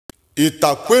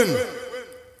Itakwen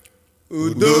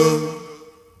udo.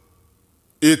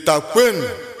 Itakwen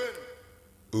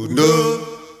udo.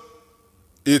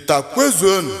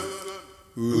 Itakwezon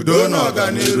udo na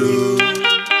ọganiru.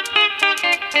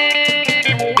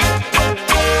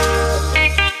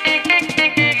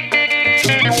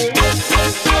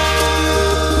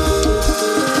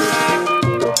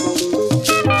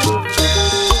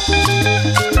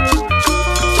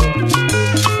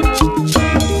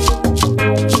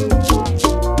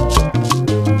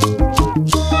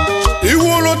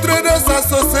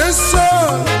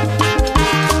 Association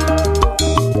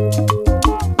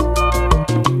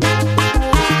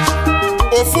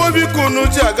Ofobi kunu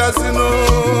jagasino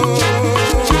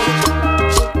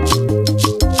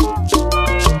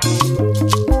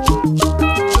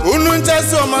Unu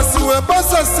njasi omasiwe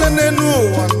basa senenu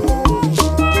wano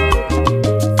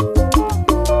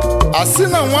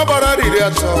Asina mwabara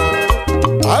ririato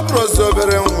Abrozo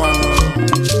bere wano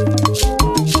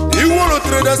Iwolo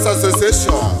Traders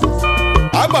Association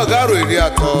Abagaro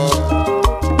iriato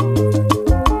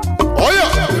Oyo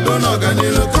udo na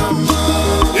ọganiru kama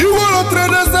Iwolo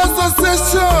Traders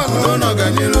Association udo na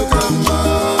ọganiru kama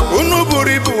Unu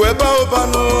buribu weba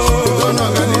obano udo na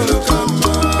ọganiru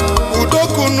kama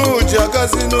Udokunu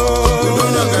jagazino udo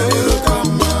na ọganiru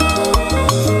kama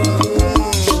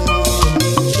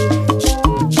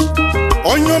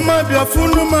Onyo mabia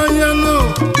funu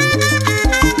mayano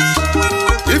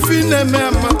Ifineme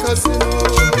amakasino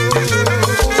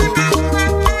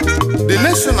The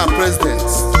national president,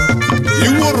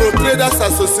 Euro Traders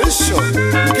Association,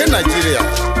 Nigeria,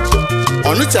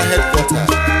 Onitsha headquarters,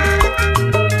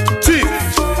 Chief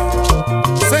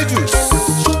Sejus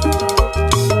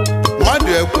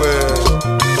Madekwe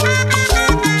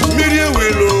Mirie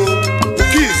Wilo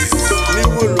Kiss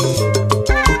Niwolo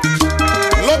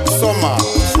Lot Summer,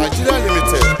 Nigeria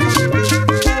Limited,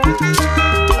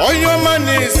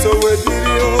 Oyomani Sowebirio.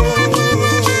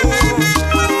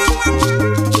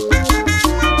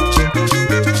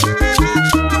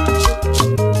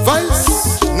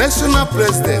 National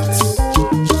President,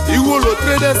 Iwolo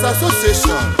Traders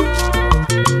Association,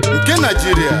 nke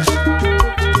Nigeria,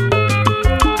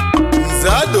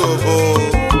 Nzadobo,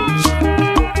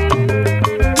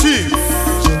 Chief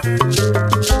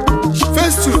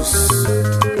Festus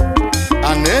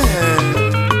Anehe,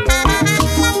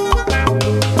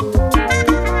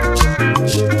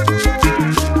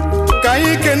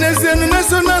 Kayi Kenezian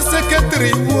National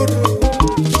Secretary Iwolo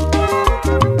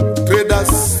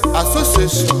Traders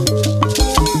Association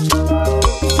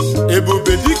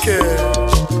Ebubedike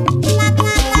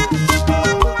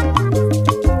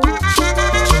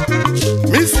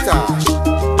Mr.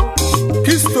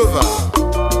 Christopher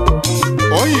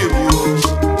Onyebu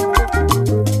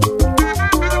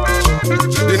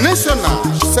The National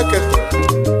Secretary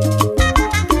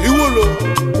Iwolo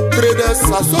Traders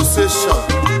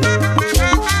Association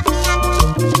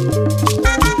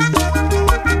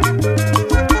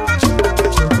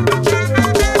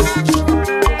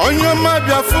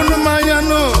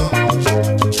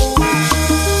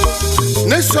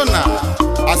National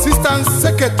Assistant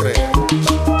Secretary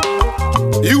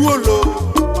Iwolo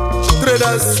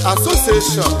Traders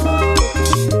Association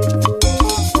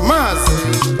Mazi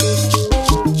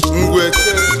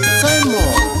Ngwete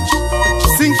Simon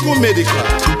Cinco Medical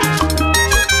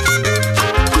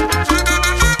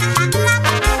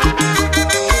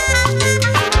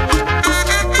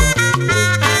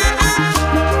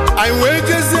I wake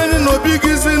in no big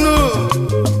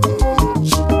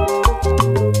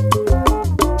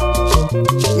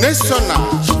National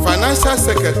Financial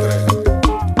Secretary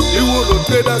Iwolo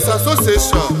Traders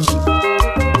Association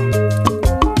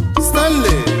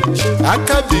Stanley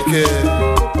Akabike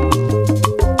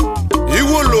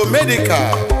Iwolo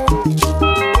Medical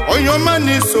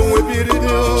Oyomani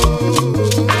Sonwebirinyo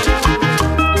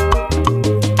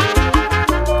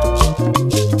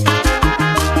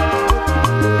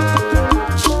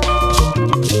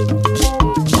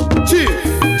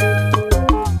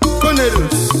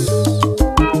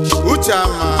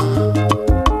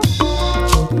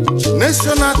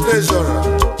National Treasurer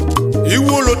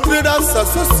Iwolo Traders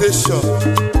Association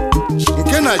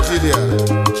nke Nigeria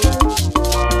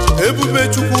Ebube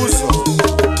Chukwu Ụzọ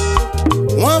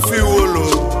Nwafọ Iwolo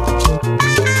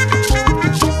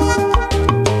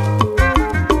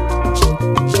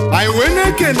anyị wee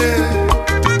na-ekene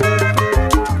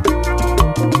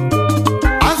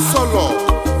Asolo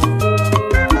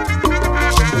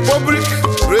Public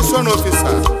Relation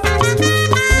Officer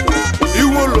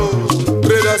Iwolo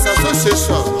Traders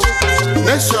Association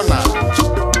National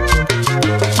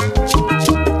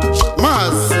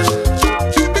Mazi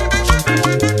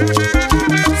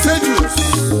Sejus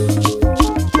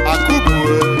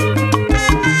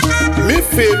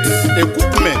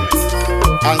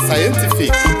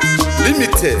Scientific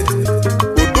Limited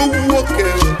Odogwoke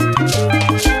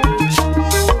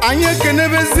Anye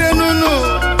Kenebezie Nunu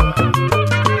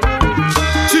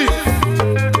Chief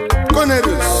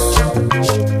Cornelius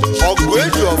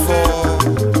Ogweju of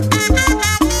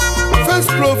First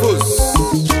Provost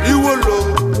Iwolo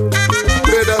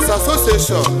Traders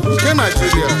Association nke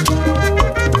Nigeria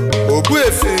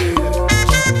Ogbuefi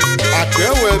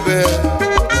Akwewebe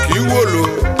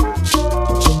Iwolo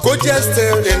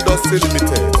Cogestel Industry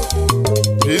Limited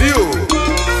Video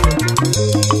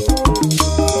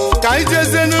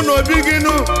Kaijezenu no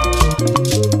biginu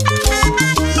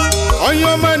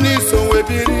Onyoma ni sonwe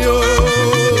birio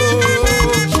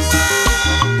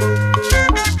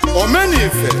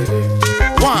Omenife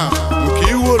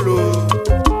One Iwolo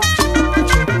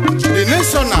The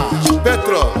National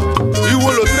Petrol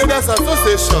Iwolo Traders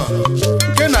Association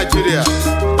nke Nigeria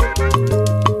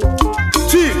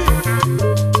Chief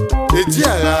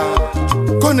Ejiara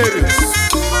Cornelius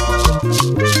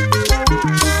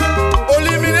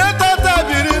Oliminata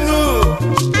tabirinu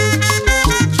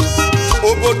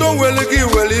Obodo welegi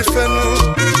welifenu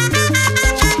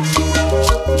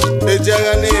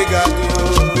Ejiara nega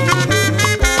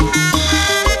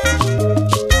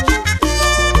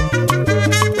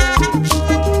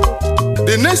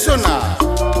The National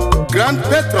Grand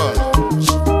Patron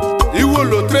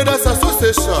Iwolo Traders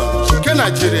Association nke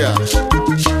Nigeria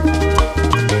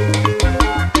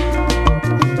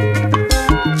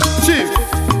Chief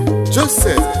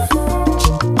Joseph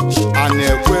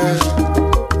Anekwe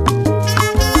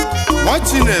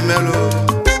Emmanuel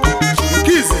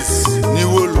nke izizi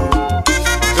n'Iwolo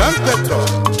Grand Patron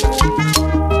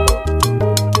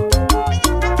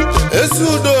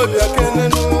Esudo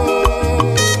biakenenu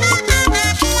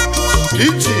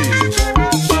Iji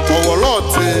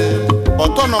Owolote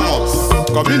Autonomous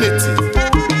Community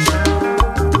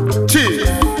Chief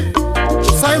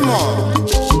Simon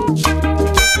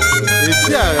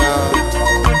Ejiara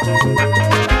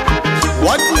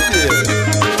Wadide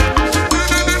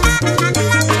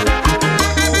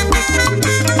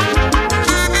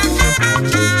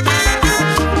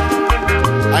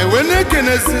Aiwene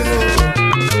Kenesinu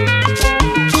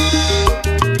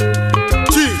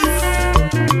Chief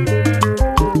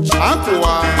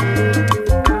Akwa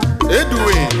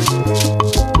Edwin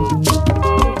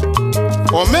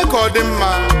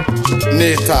Omekodimma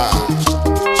Nita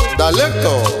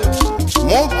Director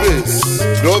Morgrace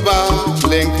Global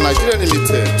Link Nigeria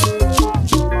Limited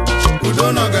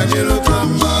Udona Ganyelo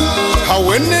Kama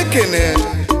Hawene Kene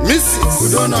Mrs.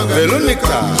 Udona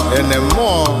Veronica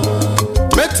Enemo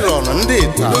Metron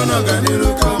Ndita Udona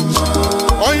Ganyelo Kama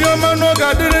Onyoma no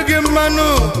gadirigi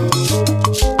manu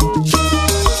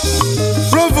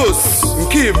Provost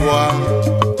Nkibwa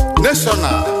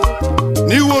National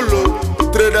Iwolo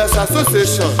Traders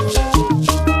Association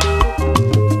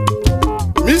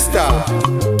Mr.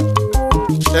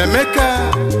 Emeka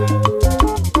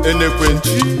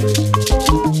Enekwenchi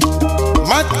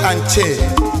Mark and Che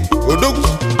Odogwu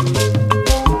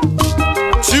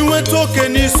Chiwetoke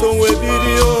niso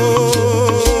webirio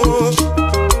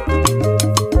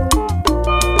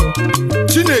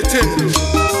Chinechendu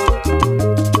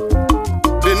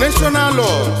The National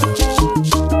Lord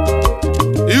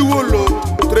Iwolo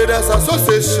Traders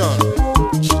Association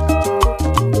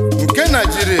nke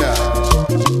Nigeria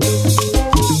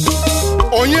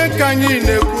Onye kanyi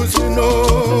nekusino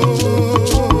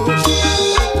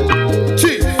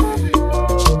Chief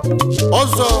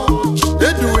Ozo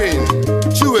Edwin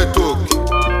Chiwetoke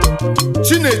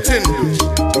Chinechendu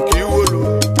nke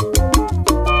Iwolo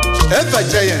Ever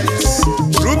Giants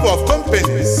Group of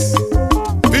Companies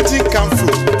Beauty Campo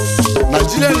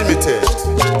Nigeria Limited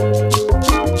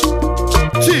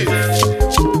Chief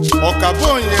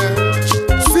Okabonye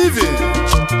Steven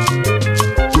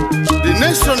The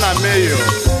National Mayor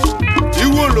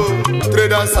Iwolo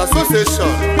Traders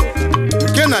Association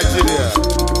nke Nigeria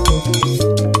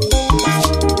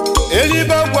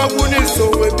Eliba Gwagwuni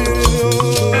Sowebirio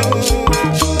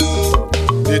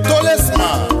The tallest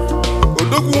man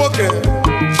Odogwoke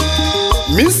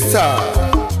Mr.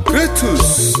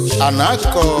 Kretus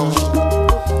Anako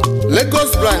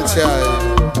Lagos branch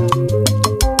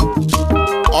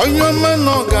Onyoma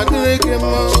no gadirigi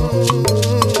ma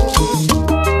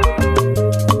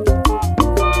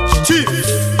Chief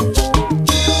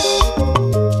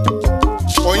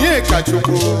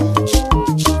Onyekachukwu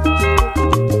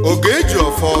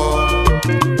Ogejofo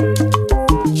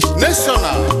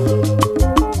National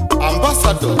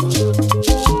Ambassador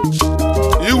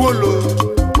Iwolo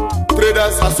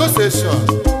Traders Association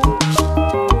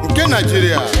nke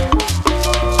Nigeria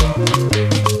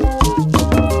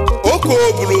Oko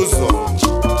Bluzo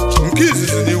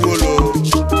Kids in Iwolo,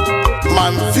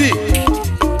 Manvic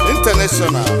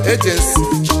International Agency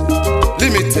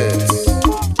Limited,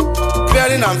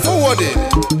 clearing and forwarding.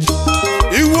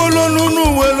 Iwolo nunu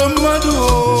welo madu.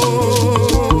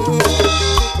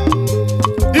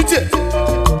 Ije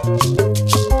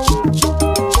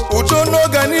udono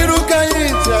ganiru kanyi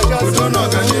tiaga. Udono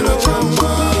ganiru kama.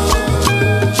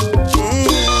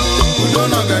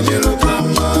 Udono ganiru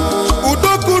kama.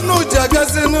 Udoku no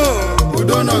jagasino.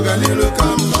 Udono ganiru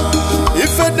kama.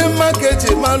 Ife de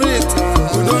makeji maluita.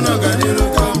 Udono ganiru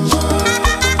kama.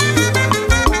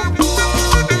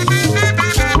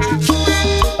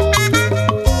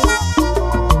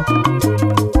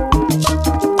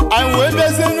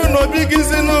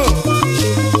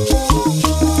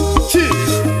 Chief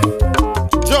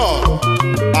John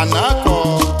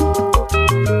Anako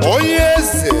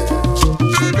Oyeze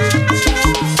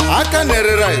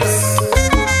Akanere Rice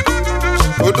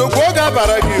Odogwoga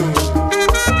Baragi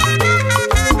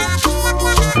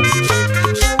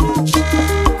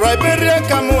Liberia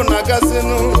Kamu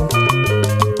Nagasinu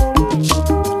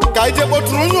Kaije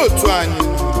Botrunyo Tuanyi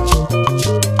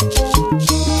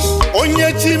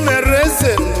Onyechi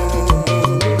Mereze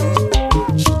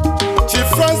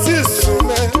Francis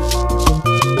Sume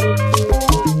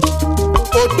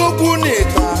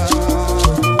Odogunita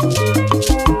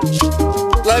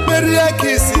Liberia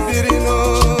Kisibirino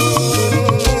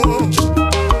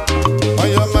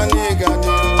Oyomanigani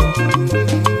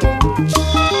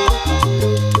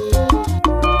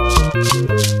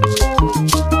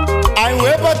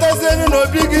Aiwe Batazenu no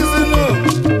Bigizinu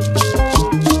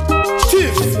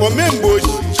Chief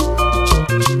Omemboji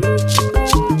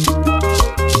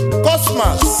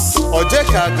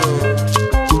Ojekago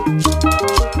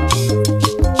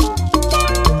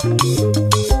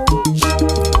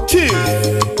Chief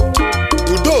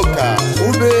Udoka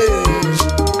Ube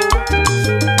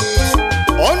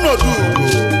Onodu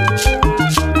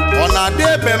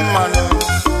Onadebe Manu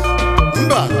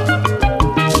Mba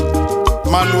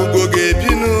Manu Goge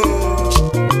Binu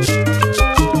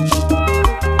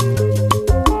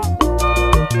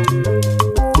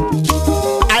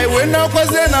I went out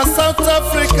na South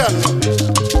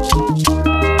Africa.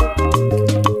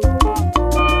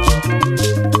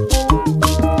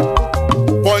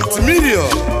 Point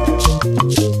million.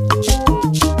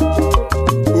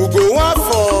 Ugo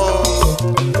wafo.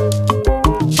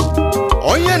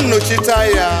 Onye nnochita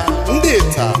ya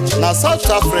ndeta na South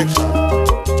Africa.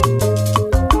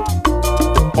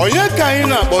 Onye ka anyị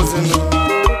na-akpọzinu.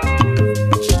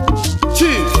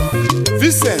 Chief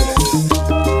Vincent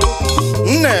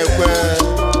Nnekwe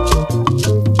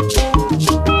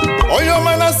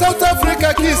Oyoma na South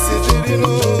Africa kisi dirino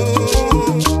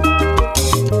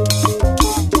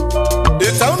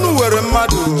Ita unu were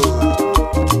mmadu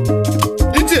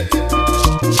Ije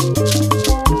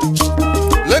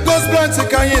Lagos branch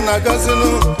kanyi na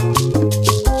gazino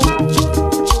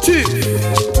Chief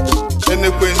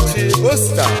Enekwenchi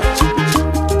Osta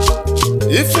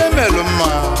Ife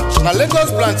meluma na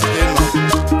Lagos branch dino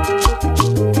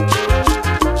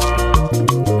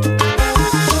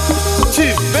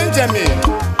Benjamin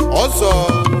Ozo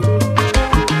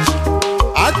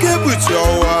Akebuchi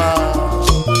Owa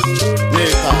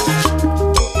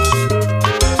Neta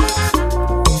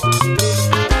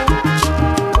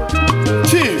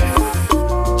Chief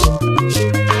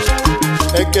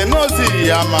Ekenozi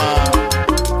Yama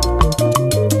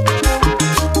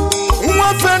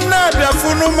Mwafena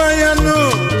biafunu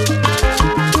mayanu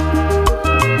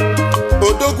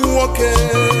Odogu nwoke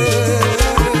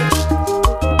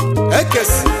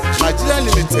Ekesi NIGERIAN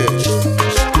Limited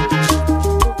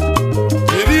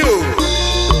Video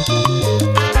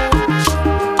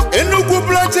Enugu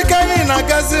branch kanyi na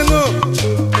gazino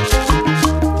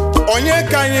Onye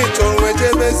kanyi chonwe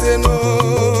jebezino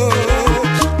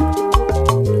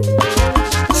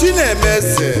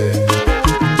Chinemeze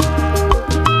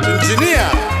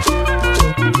Engineer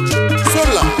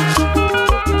Solar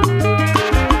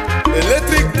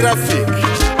Electric Traffic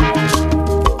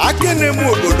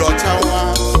Akenemu obodo chawa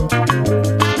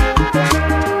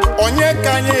Onye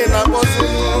kanyi na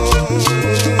bozino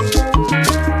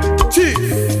Chief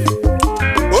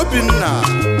Obinna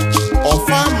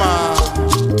Ofama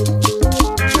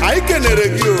Aikenere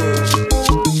gyo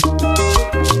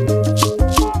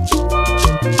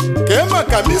Kema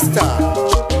Kamista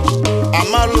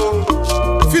Amalo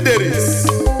Fidelis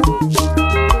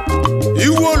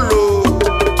Iwolo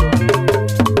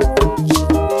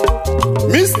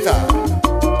Mr.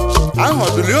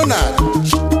 Ahmad Leonard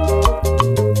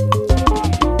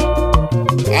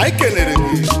Aikenere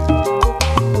gyo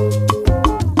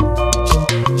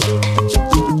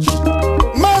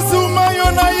Mazu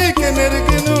Mayo na Aikenere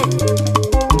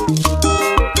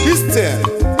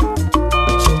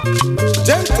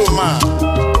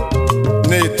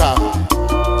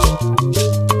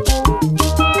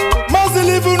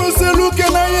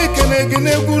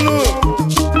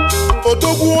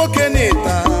nwoke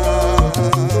n'ịta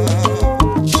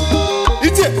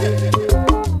ije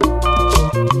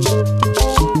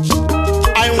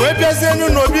anyị wee bịazienu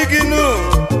n'obi gị nụ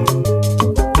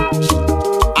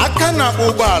aka na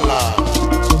ụgbọala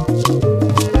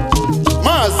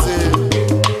Maazị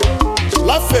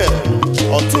Lafe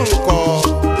Otunkọ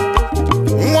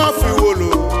nwa afọ Iwolo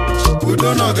udo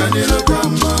n'ọganilu ka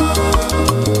mma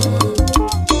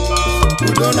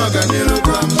udo n'ọganilu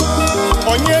ka mma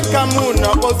onye ka mụ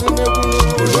na-akpọzi n'egwu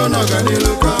udo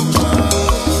n'ọganilu ka mma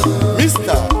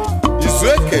Mr.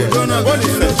 Izueke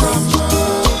Boniface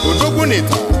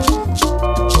Odogunita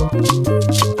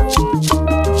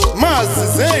Maazị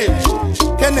Zain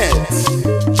Kenneth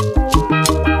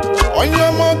onye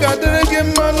ọma ọ ga-adịrị gị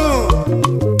mmanụ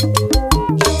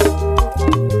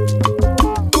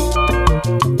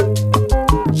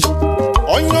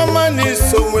onye ọma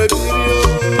na-eso nwebiri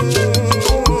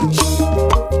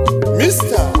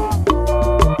Mr.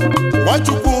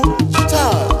 Nwachukwu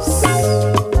Charles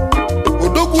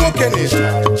Odogwu Okenita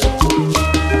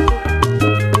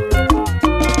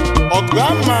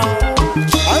Ọgama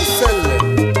Ansele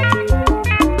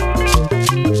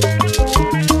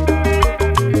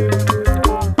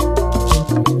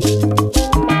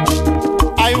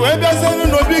anyị wee bịazenu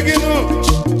n'obi gị nụ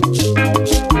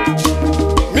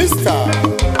Mr.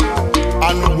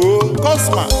 Anugbo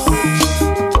Cosmas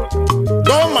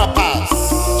Doma Pass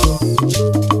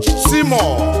Simo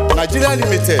Nigeria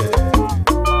Limited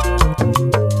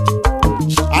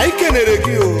anyị kenere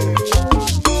gị o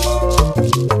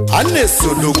Anne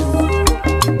Sodogwu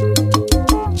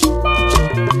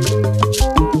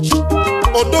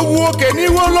Odogwu nwoke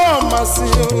n'iwolo ọmasị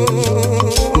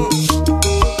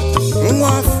nwa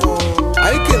afọ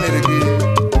anyị kenere gị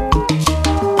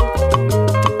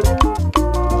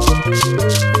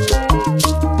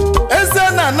eze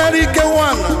na-anara ike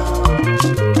nwana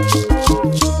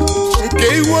nke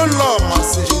iwolo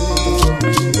ọmasị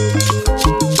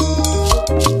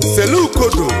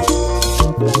Selukodo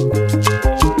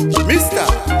Mr.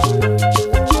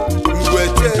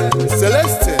 Ngweje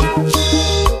Celeste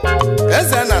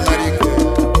eze na-anara ike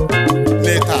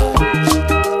n'ịta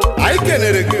anyị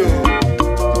kenere gị o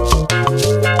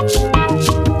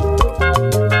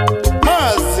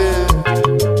Maazị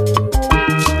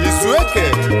Izueke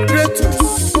Kretus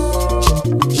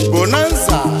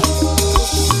Bonanza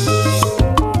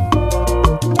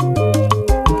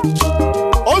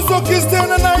ọzọ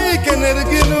Kristiana na anyị kenere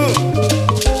gị nụ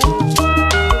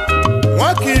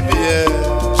nwaka ibie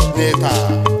n'ịta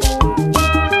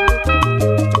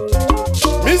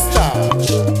Mr.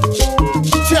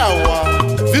 Chiawa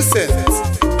Vincent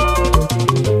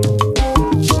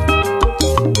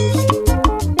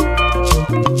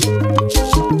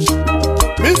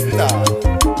Mr.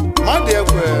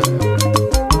 Madiekwe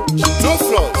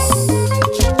Joflos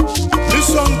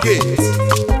Mission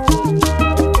Gate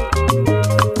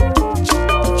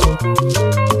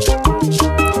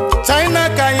China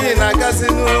ka anyị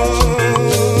na-agazinu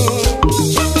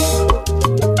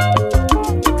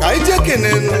ka anyị je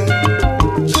kenenu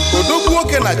Odogwu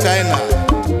nwoke na China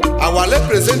our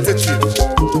representative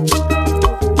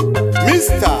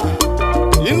Mr.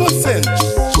 Innocent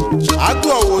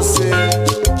Agụọwose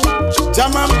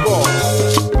German boy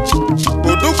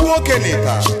Odogwu nwoke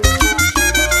n'ịta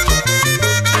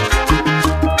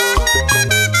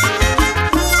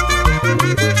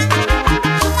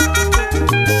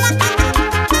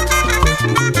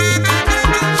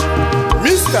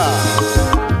Mr.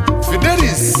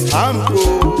 Fidelis Hamko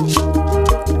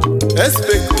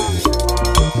Espeko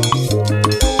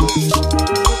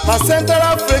na Central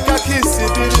Africa ka isi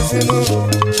birizinu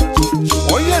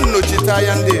onye nnọchite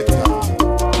anya ndị ịta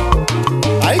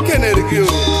anyị kenere gị o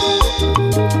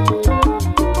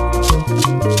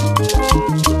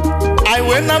anyị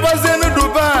wee nabazienu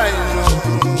Dubai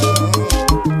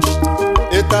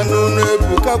ịta n'ụlọ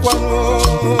ebukakwanụ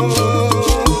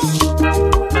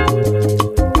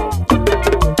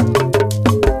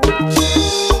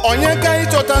onye ka anyị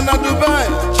chọta na Dubai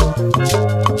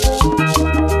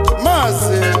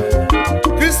Maazị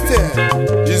Christian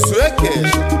Izueke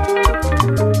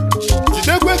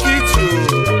jidekwe ka iji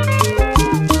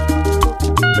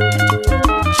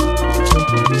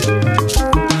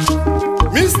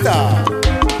Mr.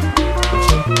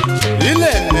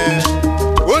 Ilene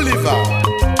Oliver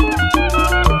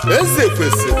Eze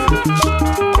kwesịrị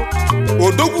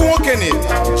Odogwu nwoke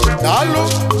n'ịta daalụ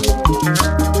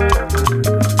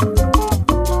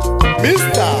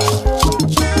Mr.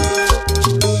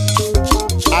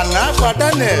 Anakwa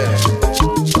Daniel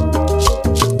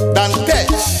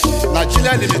Dantech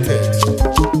Nigeria Limited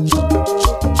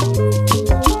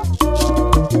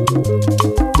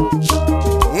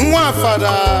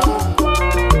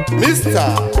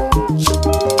Mr.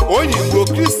 Oyinbo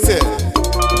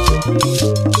Christian.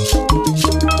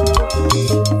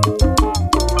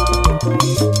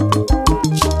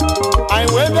 I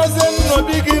represent no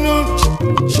beginning.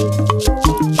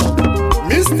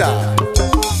 Mr.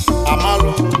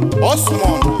 Amalu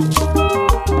Osman.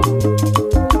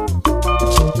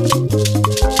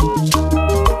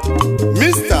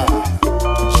 Mr.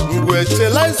 Ngweche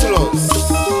Lysolos.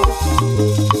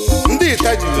 Ndi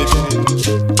itaji lebiri.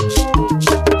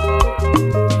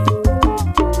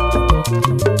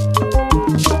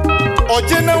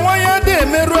 Ojena waya de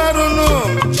meru arunu.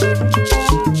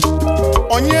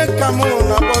 Onye kamu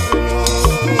na bodinu.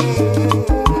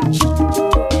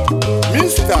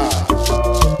 Mr.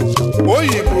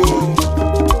 Oyinbo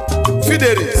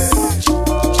Fidelis.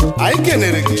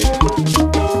 Aikenere gị.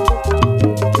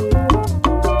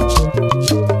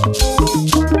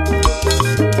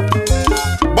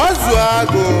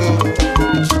 Bazuago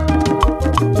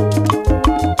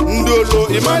Ndolo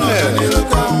Emmanuel.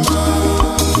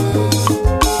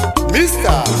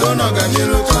 Mr.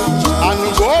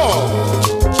 Anugo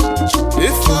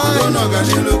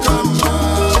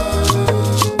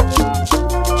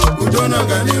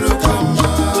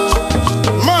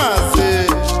Mazi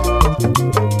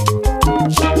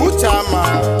Uchama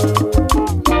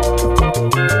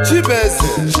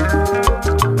Chibeze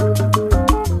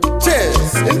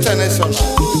Chess International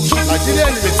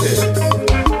Nigerian Limited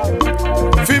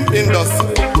Film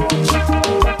Industry.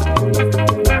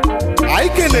 I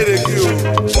can review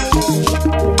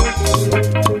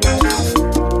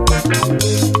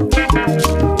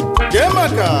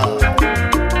Gemaka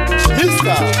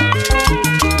Mr.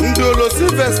 Ndolo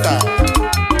Sylvester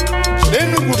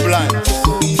Enugu Blanche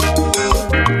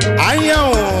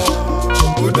Anyanwụ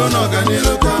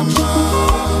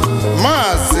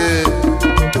Maazị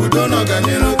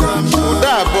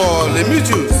Udabo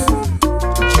Lemijus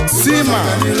Sima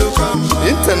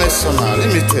International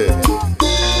Limited.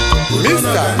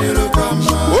 Mr.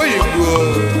 Oyinbo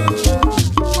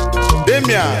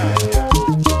Demian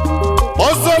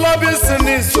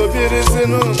Osolobisini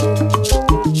Sobirizinu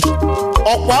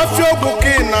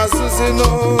Okwafiobuki Nasuzinu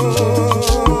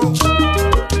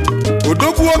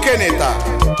Udogwu Okenita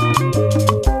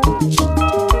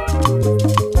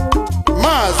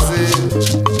Maazị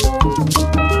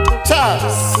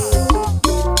Charles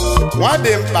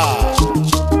Nwadimkpa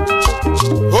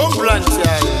Home Branch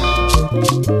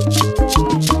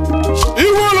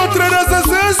Iwolo Traders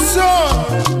Association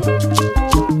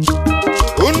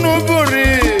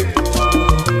Unuburi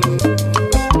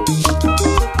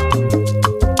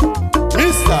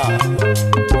Mr.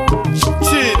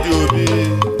 Chidobi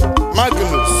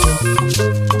Magnus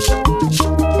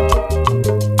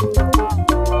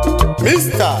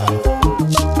Mr.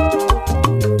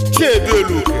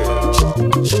 Chiedeluke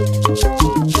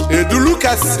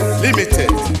Edulukas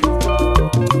Limited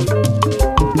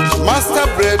Master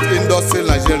Bread Industry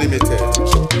Nigeria Limited.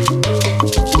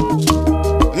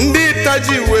 Ndi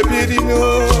taji webirino.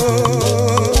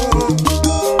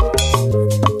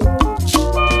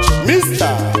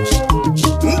 Mr.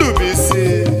 Ndubisi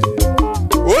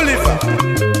Oliver.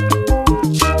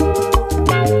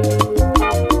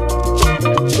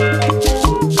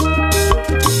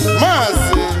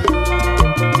 Mazi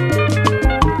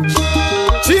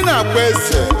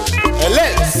Chinakweze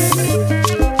Alex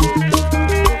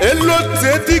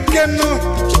Elotetikenu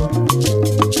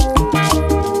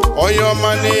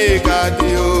Oyomani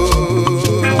Gadio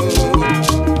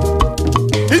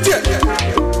Ije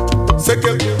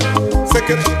Sekep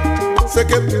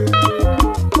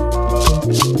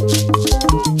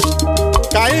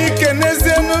Kai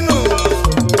Kenezenunu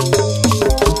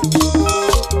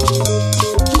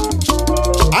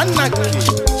Anaki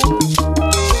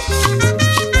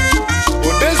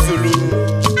Odezulu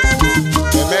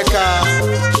Emeka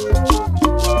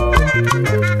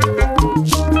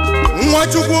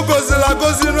Nwachukwu gozila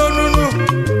goziro nunu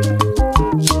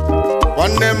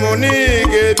Nwanne m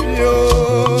n'Igebio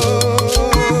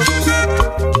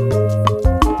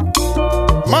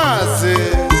Maazị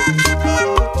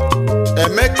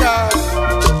Emeka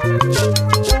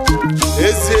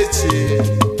Eziechi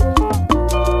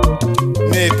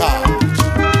Neta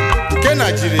nke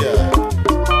Nigeria.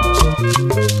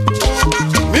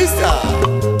 Mr.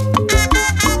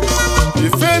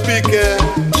 Ifebike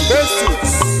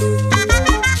Bestus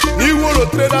Iwolo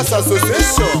Traders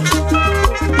Association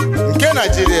nke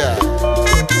Nigeria.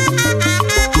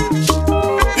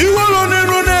 Iwolo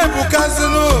n'iru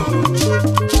na-ebukazinu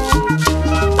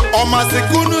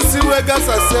ọmasikunu siwega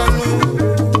sasenu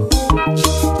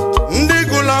ndị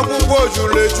gụlụ akwụkwọ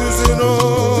jụrụ ejuzinu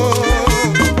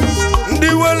ndị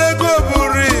welego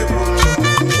buru ibu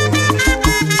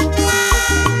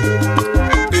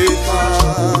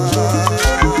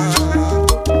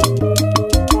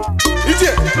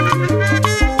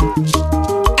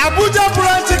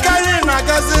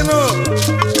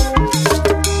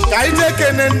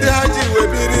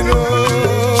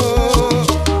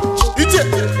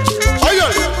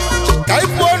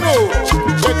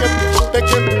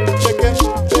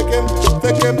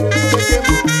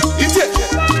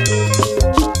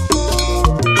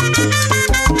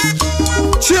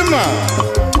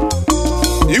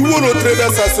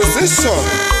Association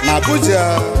na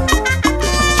Abuja,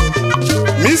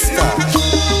 Mr.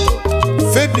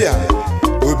 Fabian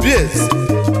Obiez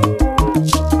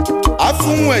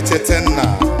Afunwe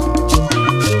Chetenna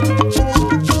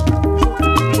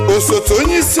osote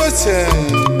onye isi oche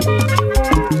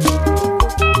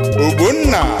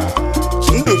Ogbonna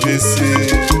Ndubisi,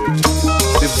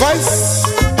 the vice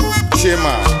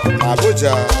chairman na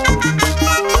Abuja.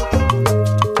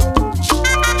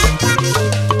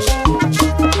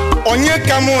 Onye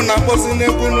kamu na kpozi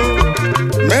n'ebunu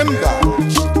member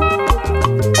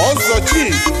Ọzọ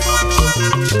Chief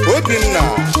Obinna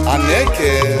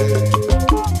Aneke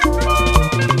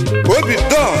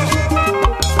Obidon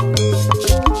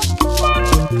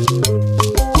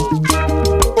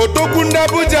Odogwu ndị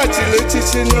Abuja chiri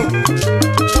echichi nụ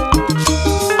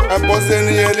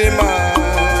akpọzeni Yelima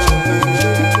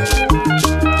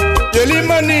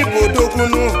n'Igbo Odogwu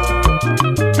nụ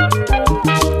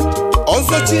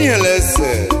Ọzọ Chinyere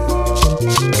ese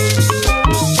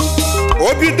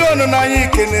Obidon na anyị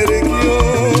kenere gị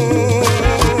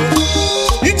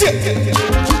ije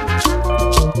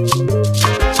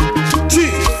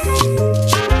Chief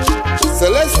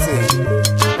Celestine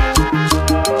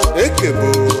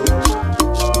Ekebo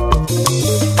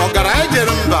ọgaranya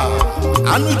jere mba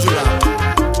anụ juru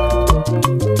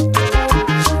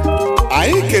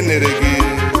anyị kenere gị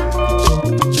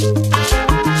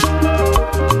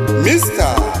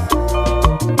Mr.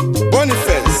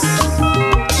 Boniface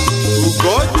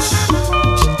Ugoch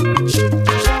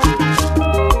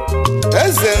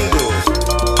Ezendo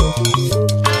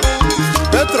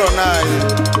Petronai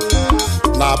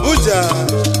na Abuja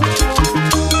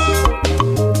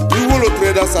Iwolo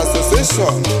Traders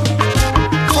Association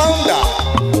founder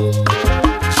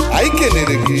anyị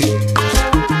kenere gị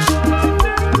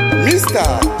Mr.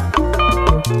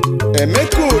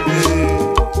 Emeka Obi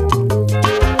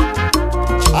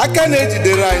aka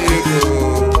na-ejidere anyị ego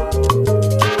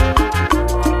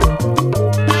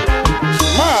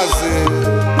Maazị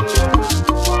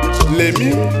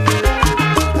Lemi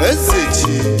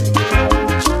Ezechi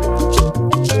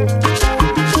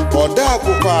ode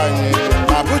akwụkwọ anyị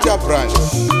na Abuja branch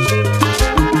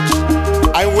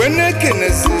anyị wee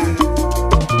na-ekenesi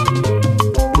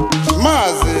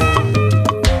Maazị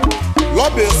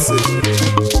Lobinsi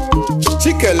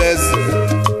Chikeleze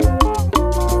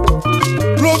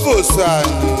Provost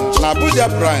anyị na Abuja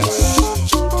branch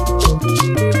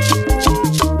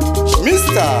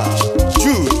Mr.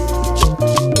 Jude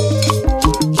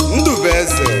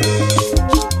Ndubeze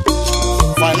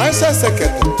Financial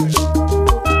Secretary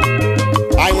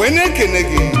anyị wee na-ekene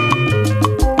gị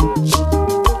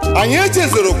anyị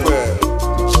echezorokwe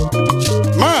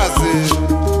Maazị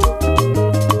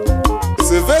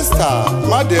Sylvester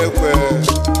Madekwe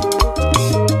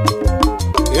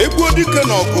Egwu dike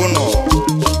n'ọgụ nọ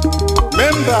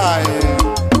member anyị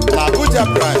na Abuja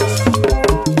branch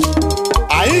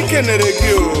anyị kenere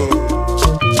gị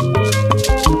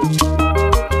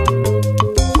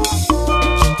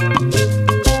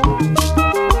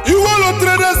Iwolo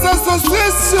Traders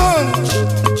Association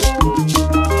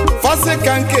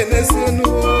Fasika nkenesenu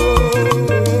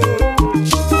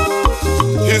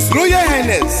His Royal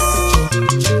Highness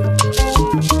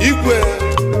Igwe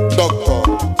Dr.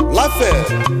 Lafe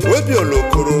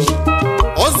Webiolokoro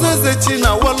Ozezechi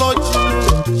na Woloji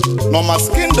Nomas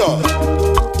Kingdom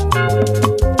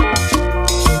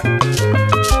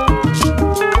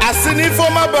Asini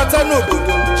former bata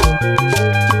n'obodo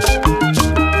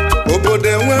obodo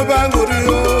enwebe aṅụrị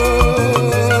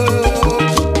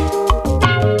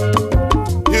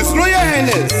His Royal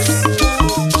Highness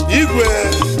Igwe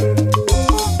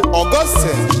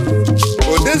Augustine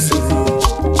Odezuru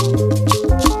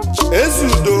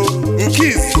Ezudo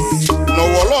Nkiz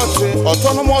n'Owoloti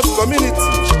Autonomous Community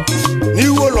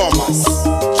n'Iwolomas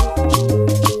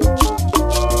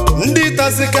ndị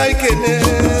tasika ikene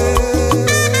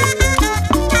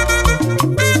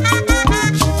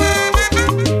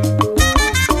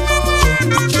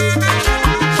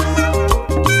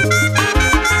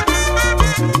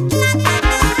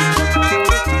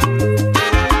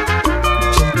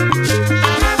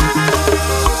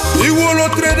Iwolo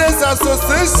Traders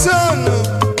Association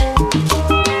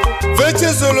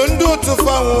Vechezolo ndị otu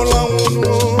fanwụla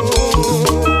nwụrụ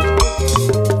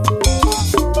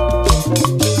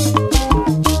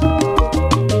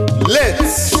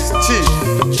Let's Chief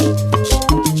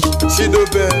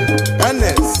Chidobe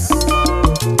Ernest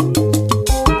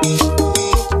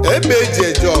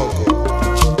Ebeje Jog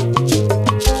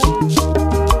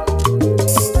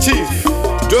Chief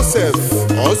Joseph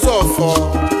Osofo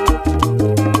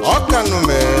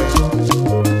Okanume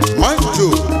Manjo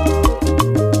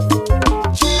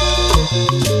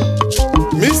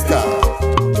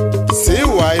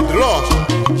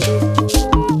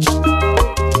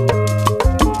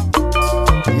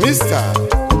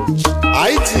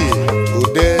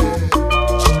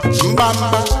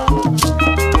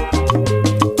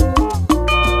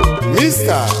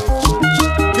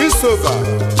Mr. Christopher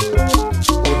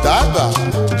Udaba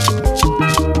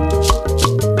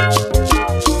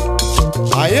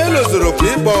anyị lụzuru kwa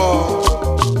ịkpọ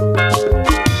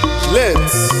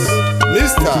late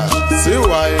Mr.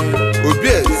 C.Y.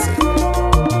 Obieze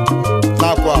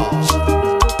nakwa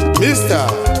Mr.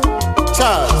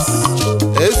 Charles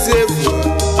Eziefu.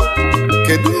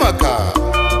 Kedu maka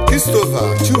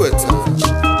Christopher Chiweta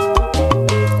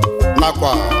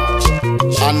nakwa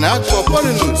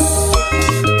Anakopolinus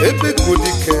ebe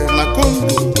Kodike na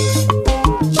Kongo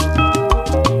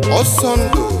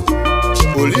Osondo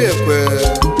Oliekwe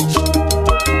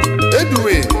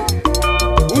Edwin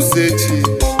Uzechi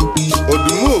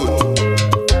Odumod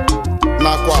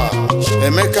nakwa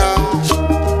Emeka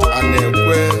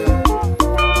Anekwe.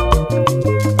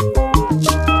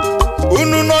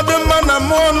 Unu nọdụmma na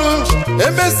mọnụ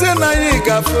emesi na anyị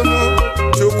gafenu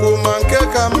Chukwuma nke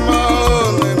ka mma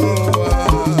n'ụwa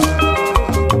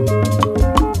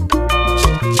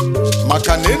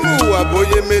maka na enu ụwa bụ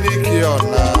onye mere ike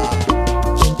ọna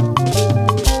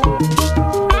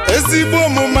ezigbo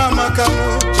omume amaka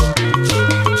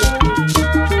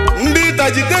ndị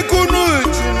dajidekunu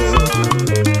jinu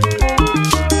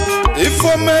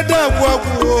ifomede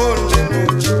agwagwo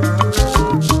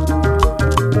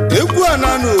egwu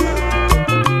ananụ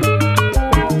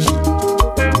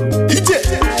ije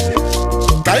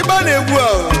ka ịba na-egwu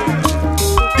ahụ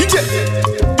ije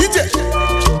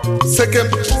sekem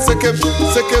sekem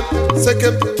sekem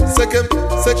sekem sekem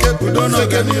sekem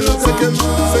udonoganilo sekem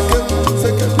sekem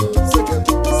sekem sekem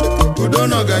sekem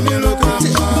udonoganilo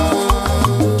kama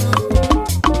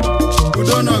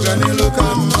udonoganilo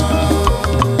kama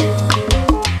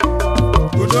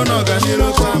udonoganilo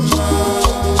kama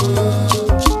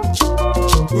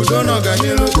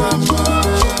udonoganilo kama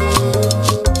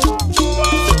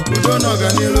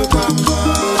udonoganilo kama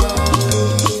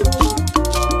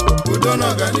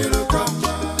udonoganilo